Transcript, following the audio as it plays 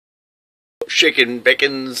chicken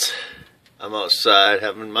bacons. I'm outside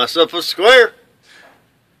having myself a square.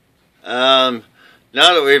 Now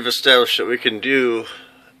that we've established that we can do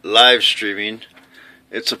live streaming,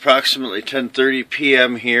 it's approximately 10:30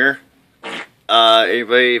 p.m. here.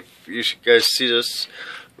 Anybody, if you guys see this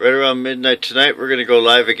right around midnight tonight, we're going to go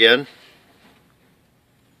live again.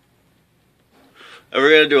 And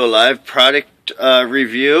we're going to do a live product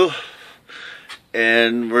review.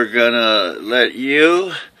 And we're going to let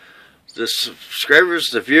you, the subscribers,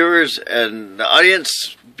 the viewers, and the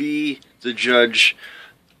audience be the judge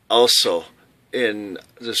also in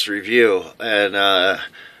this review. And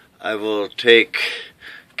I will take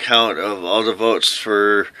count of all the votes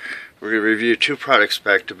for, we're going to review two products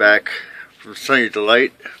back to back from Sunny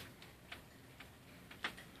Delight.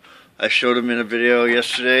 I showed them in a video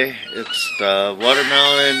yesterday. It's the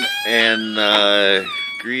watermelon and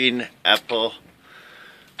green apple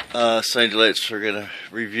Sunny Delights. We're going to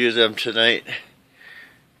review them tonight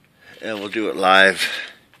and we'll do it live.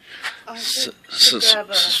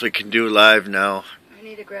 Since we can do live now. I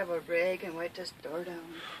need to grab a rag and wipe this door down.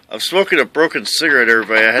 I'm smoking a broken cigarette,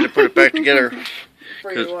 everybody. I had to put it back together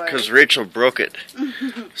because Rachel broke it.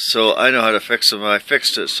 So I know how to fix them. I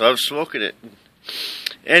fixed it, so I'm smoking it.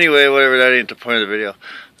 Anyway, whatever, that ain't the point of the video.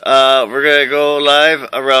 We're going to go live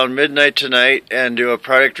around midnight tonight and do a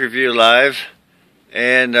product review live.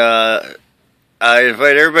 And I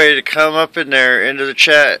invite everybody to come up in there into the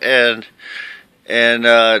chat and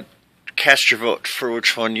cast your vote for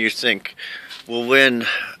which one you think will win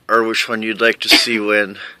or which one you'd like to see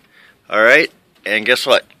win. Alright? And guess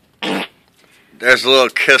what? There's a little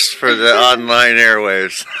kiss for the online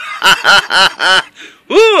airwaves.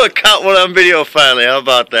 Woo! I caught one on video finally. How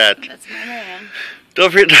about that? That's my man.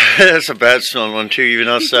 Don't forget to, that's a bad smelling one too, even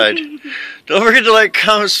outside. Don't forget to like,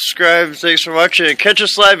 comment, subscribe. Thanks for watching. And catch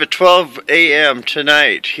us live at 12 a.m.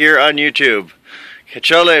 tonight here on YouTube. Catch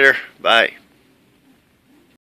y'all later. Bye.